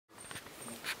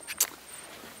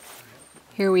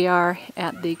Here we are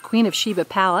at the Queen of Sheba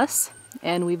Palace,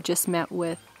 and we've just met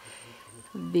with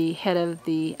the head of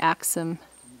the Axum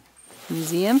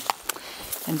Museum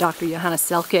and Dr. Johannes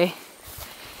Selke,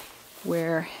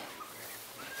 where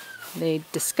they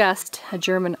discussed a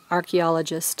German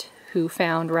archaeologist who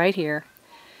found right here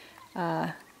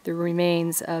the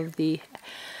remains of the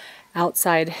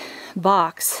outside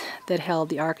box that held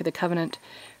the Ark of the Covenant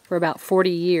for about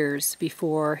 40 years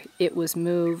before it was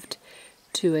moved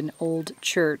to an old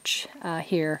church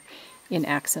here in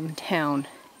Axum town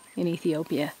in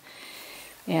Ethiopia.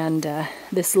 And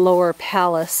this lower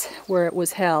palace where it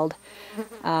was held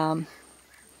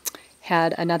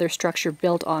had another structure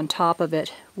built on top of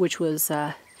it, which was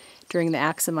during the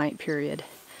Axumite period.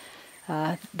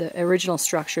 The original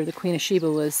structure, the Queen of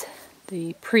Sheba, was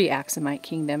the pre-Axumite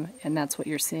kingdom, and that's what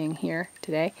you're seeing here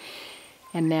today.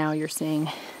 And now you're seeing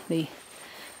the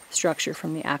structure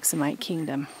from the Axumite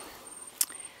kingdom.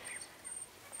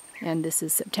 And this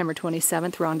is September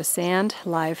 27th. We're on to Sand,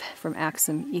 live from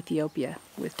Axum, Ethiopia,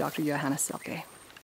 with Dr. Johannes Selke.